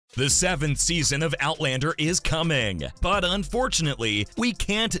The 7th season of Outlander is coming, but unfortunately, we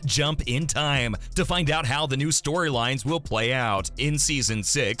can't jump in time to find out how the new storylines will play out. In Season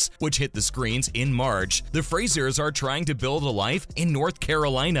 6, which hit the screens in March, the Frasers are trying to build a life in North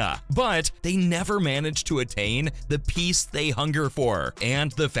Carolina, but they never managed to attain the peace they hunger for.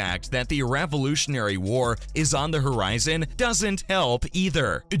 And the fact that the Revolutionary War is on the horizon doesn't help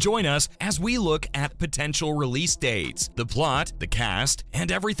either. Join us as we look at potential release dates, the plot, the cast,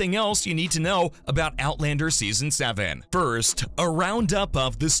 and everything else you need to know about Outlander Season 7. First, a roundup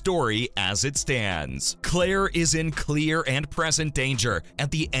of the story as it stands. Claire is in clear and present danger at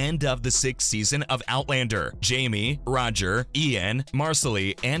the end of the 6th season of Outlander. Jamie, Roger, Ian,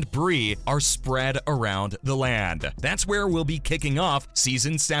 Marcelly, and Bree are spread around the land. That's where we'll be kicking off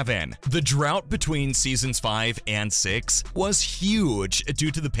Season 7. The drought between Seasons 5 and 6 was huge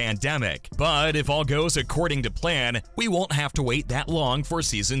due to the pandemic, but if all goes according to plan, we won't have to wait that long for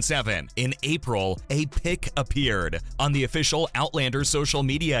Season 7. In April, a pic appeared on the official Outlander social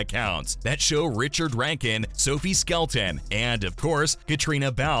media accounts that show Richard Rankin, Sophie Skelton, and of course, Katrina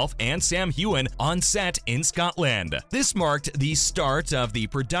Balfe and Sam Heughan on set in Scotland. This marked the start of the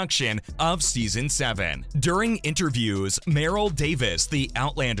production of Season 7. During interviews, Meryl Davis, the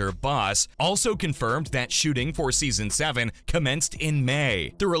Outlander boss, also confirmed that shooting for Season 7 commenced in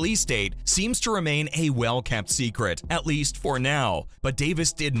May. The release date seems to remain a well-kept secret, at least for now, but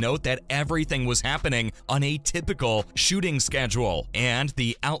Davis did note that everything was happening on a typical shooting schedule, and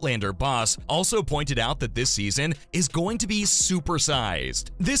the Outlander boss also pointed out that this season is going to be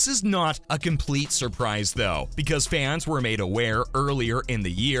supersized. This is not a complete surprise though, because fans were made aware earlier in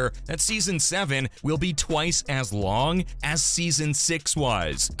the year that Season 7 will be twice as long as Season 6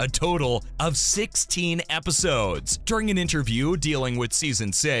 was, a total of 16 episodes. During an interview dealing with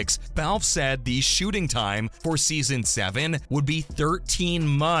Season 6, Balfe said the shooting time for Season 7 would be 13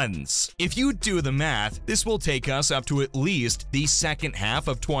 months. If you do the math, this will take us up to at least the second half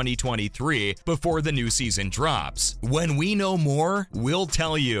of 2023 before the new season drops. When we know more, we'll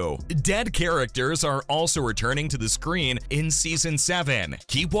tell you. Dead characters are also returning to the screen in Season 7.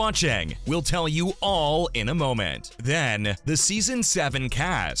 Keep watching. We'll tell you all in a moment. Then, the Season 7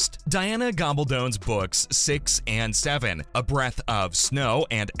 cast. Diana Gobbledone's books 6 and 7, A Breath of Snow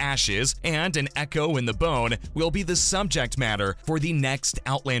and Ashes, and An Echo in the Bone will be the subject matter for the next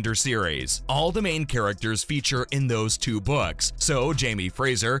Outlander series. All the main characters feature in those two books, so Jamie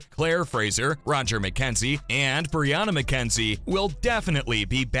Fraser, Claire Fraser, Roger Mackenzie, and Brianna Mackenzie will definitely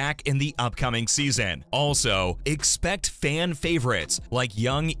be back in the upcoming season. Also, expect fan favorites like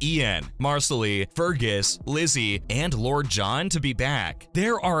young Ian, Marcelly, Fergus, Lizzie, and Lord John to be back.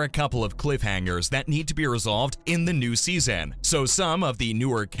 There are a couple of cliffhangers that need to be resolved in the new season, so some of the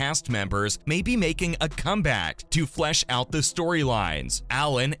newer cast members may be making a comeback to flesh out the storylines.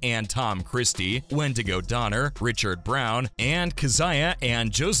 Alan and Tom Christie, Wendigo Donner, Richard Brown, and Keziah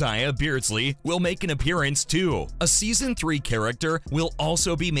and Josiah Beardsley will make an appearance too. A Season 3 character will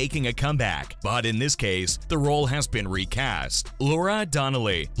also be making a comeback, but in this case, the role has been recast. Laura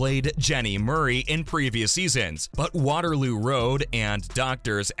Donnelly played Jenny Murray in previous seasons, but Waterloo Road and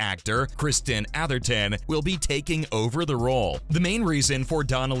Doctors actor Kristen Atherton will be taking over the role. The main reason for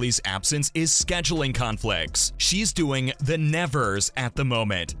Donnelly's absence is scheduling conflicts. She's doing The Nevers at the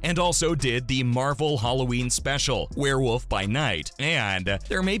moment, and also did the Marvel Halloween special, Werewolf by Night, and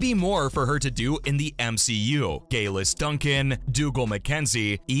there may be more for her to do in the MCU. Galis Duncan, Dougal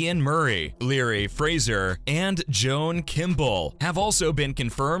Mackenzie, Ian Murray, Leary Fraser, and Joan Kimball have also been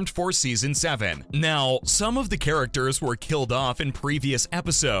confirmed for Season 7. Now, some of the characters were killed off in previous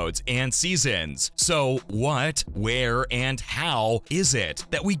episodes and seasons, so what, where, and how is it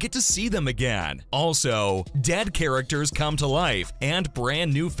that we get to see them again? Also, dead characters come to life, and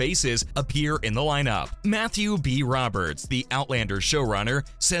brand new faces appear in the lineup. Matthew B. Roberts, the Outlander showrunner,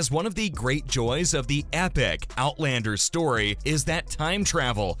 says one of the great joys of the epic Outlander story is that time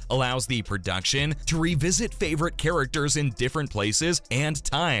travel allows the production to revisit favorite characters in different places and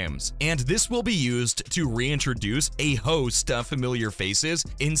times, and this will be used to reintroduce a host of familiar faces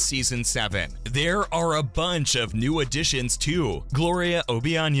in Season 7. There are a bunch of new additions too. Gloria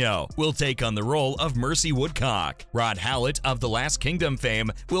Obiano will take on the role of Mercy Woodcock. Rod Hallett of The Last Kingdom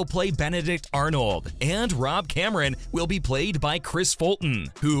fame will play Benedict Arnold, and Rob Cameron will be played by Chris Fulton,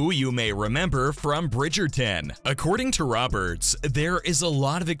 who you may remember from Bridgerton. According to Roberts, there is a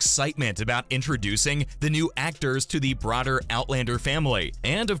lot of excitement about introducing the new actors to the broader Outlander family,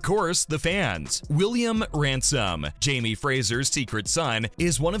 and of course, the fans. William Ransom, Jamie Fraser's secret son,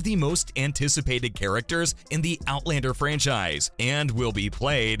 is one of the most anticipated characters in the Outlander franchise, and will be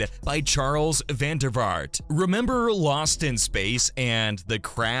played by Charles Vandervaart. Remember Lost in Space and the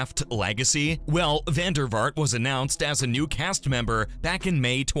Kraft legacy? Well, Van der Vaart was announced as a new cast member back in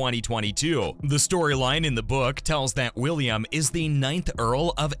May 2022. The storyline in the book tells that William is the 9th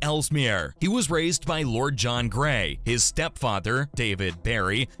Earl of Ellesmere. He was raised by Lord John Grey, his stepfather, David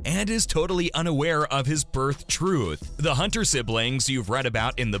Barry, and is totally unaware of his birth truth. The Hunter siblings you've read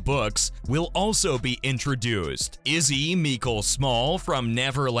about in the books will also be introduced. Izzy Meikle Small from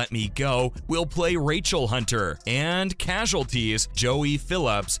Never Let Me Go will play Rachel Hunter, and Casualties Joey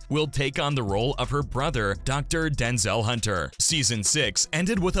Phillips will take on the role of her brother, Dr. Denzel Hunter. Season 6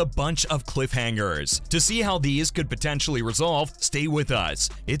 ended with a bunch of cliffhangers. To see how these could potentially resolve, stay with us.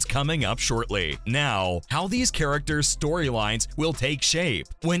 It's coming up shortly. Now, how these characters' storylines will take shape.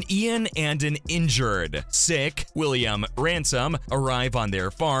 When Ian and an injured, sick William Ransom arrive on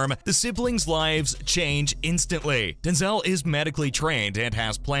their farm, the siblings' lives change instantly. Denzel is medically trained and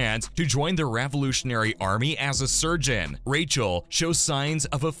has plans to join the Revolutionary Army as a surgeon. Rachel shows signs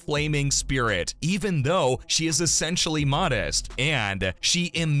of a flaming spirit, even though she is essentially modest, and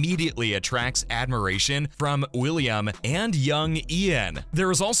she immediately attracts admiration from William and young Ian. There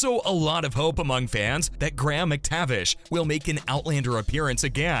is also a lot of hope among fans that Graham McTavish will make an Outlander appearance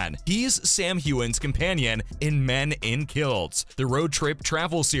again. He's Sam Heughan's companion in Men in Kilts, the road trip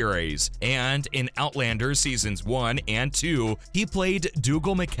travel series, and in Outlander seasons 1 and 2, he played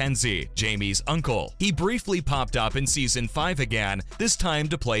Dougal Mackenzie, Jamie's uncle. He briefly popped up in season 5 again, this time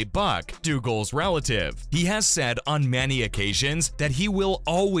to play Buck, Dougal's relative. He has said on many occasions that he will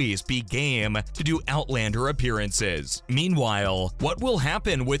always be game to do Outlander appearances. Meanwhile, what will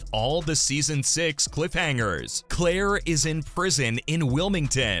happen with all the season 6 cliffhangers? Claire is in prison in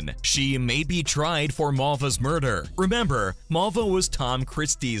Wilmington. She may be tried for Malva's murder. Remember, Malva was Tom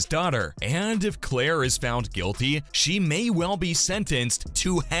Christie's daughter, and if Claire is found guilty, she may well be sentenced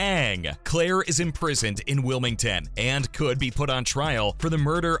to hang. Claire is imprisoned in Wilmington and could be put on trial for the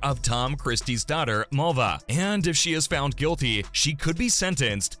murder of Tom Christie's daughter, Malva. And if she is found guilty, she could be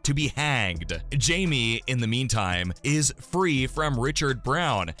sentenced to be hanged. Jamie, in the meantime, is free from Richard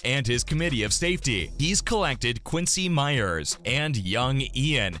Brown and his committee of safety. He's collected Quincy Myers and young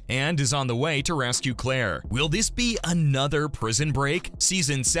Ian and is on the way to rescue Claire. Will this be another prison break?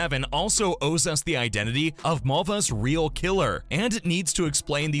 Season 7 also owes us the identity of Malva's real killer, and it needs to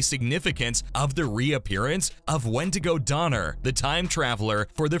explain the significance of the reappearance of Wendigo Donner, the time traveler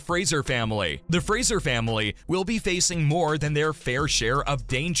for the Fraser family. The Fraser family will be facing more than their fair share of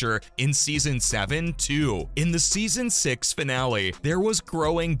danger in season 7 too. In the season 6 finale, there was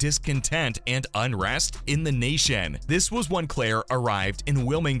growing discontent and unrest in the nation. This was when Claire arrived in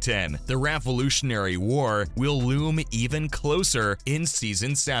Wilmington. The Revolutionary War will loom even closer in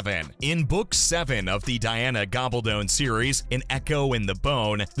season 7. In book 7 of the Diana Gabaldon series, An Echo in the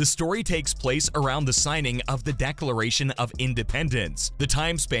Bone, the story takes place around the signing of the Declaration of Independence. The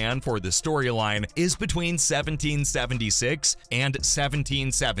time span for the storyline is between 1776 and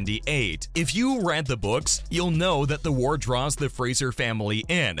 1778. If you read the books, you'll know that the war draws the Fraser family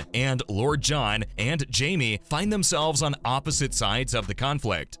in, and Lord John and Jamie find themselves on opposite sides of the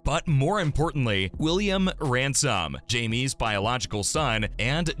conflict. But more importantly, William Ransom, Jamie's biological son,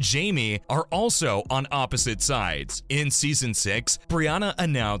 and Jamie are also on opposite sides. In season 6, Brianna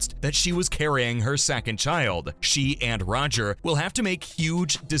announced that she was carrying her second child. She and Roger will have to make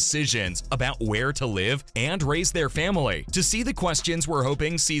huge decisions about where to live and raise their family. To see the questions we're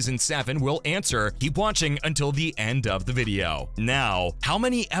hoping season 7 will answer, keep watching until the end of the video. Now, how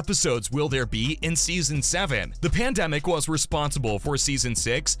many episodes will there be in season 7? The pandemic was responsible for season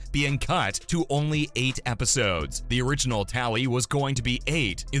 6 being cut to only 8 episodes. The original tally was going to be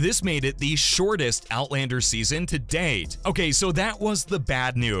 8. This made it the shortest Outlander season to date. Okay, so that was the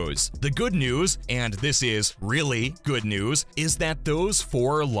bad news. The good news, and this is really good news, is that those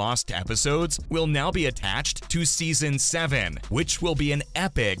 4 lost episodes will now be attached to season 7, which will be an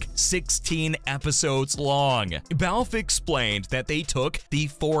epic 16 episodes long. Balfe explained that they took the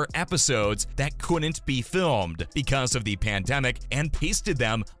 4 episodes that couldn't be filmed because of the pandemic and pasted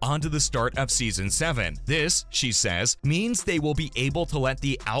them onto the start of season 7. This, she says, means they will be able to let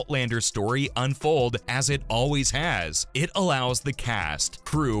the Outlander story unfold as it always has. It allows the cast,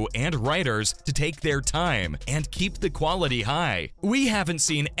 crew, and writers to take their time and keep the quality high. We haven't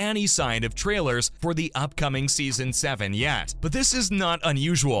seen any sign of trailers for the upcoming season 7 yet, but this is not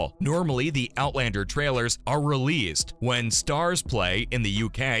unusual. Normally, the Outlander trailers are released when Starzplay in the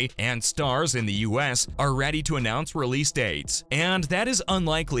UK and Starz in the US are ready to announce release dates, and that is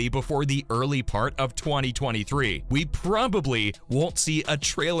unlikely before the early part of 2023. We probably won't see a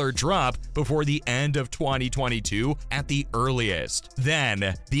trailer drop before the end of 2022 at the earliest.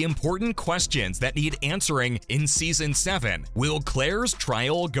 Then, the important questions that need answering in season Season 7. Will Claire's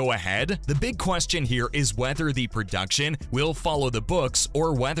trial go ahead? The big question here is whether the production will follow the books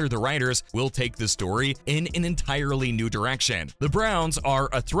or whether the writers will take the story in an entirely new direction. The Browns are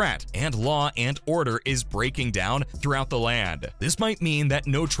a threat, and law and order is breaking down throughout the land. This might mean that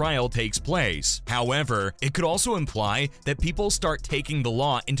no trial takes place. However, it could also imply that people start taking the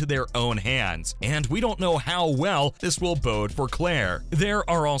law into their own hands, and we don't know how well this will bode for Claire. There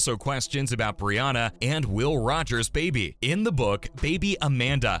are also questions about Brianna and Will Rogers' baby. In the book, baby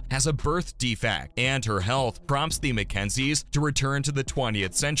Amanda has a birth defect, and her health prompts the Mackenzies to return to the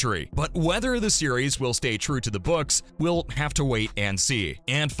 20th century. But whether the series will stay true to the books, we'll have to wait and see.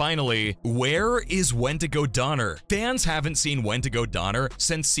 And finally, where is Wendigo Donner? Fans haven't seen Wendigo Donner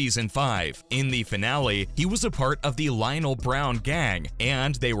since Season 5. In the finale, he was a part of the Lionel Brown gang,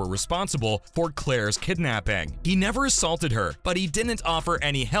 and they were responsible for Claire's kidnapping. He never assaulted her, but he didn't offer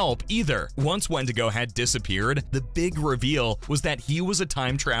any help either. Once Wendigo had disappeared, the big reveal was that he was a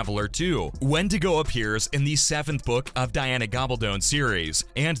time traveler too. Wendigo appears in the 7th book of Diana Gobbledone's series,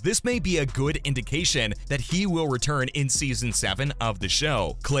 and this may be a good indication that he will return in Season 7 of the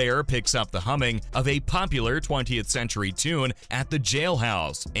show. Claire picks up the humming of a popular 20th century tune at the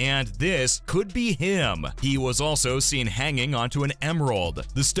jailhouse, and this could be him. He was also seen hanging onto an emerald.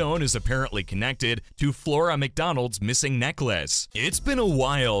 The stone is apparently connected to Flora McDonald's missing necklace. It's been a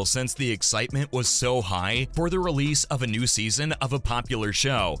while since the excitement was so high for the release of a new season of a popular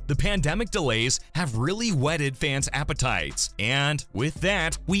show. The pandemic delays have really whetted fans' appetites. And with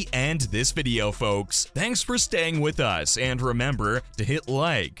that, we end this video, folks. Thanks for staying with us, and remember to hit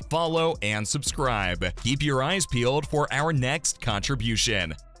like, follow, and subscribe. Keep your eyes peeled for our next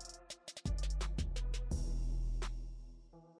contribution.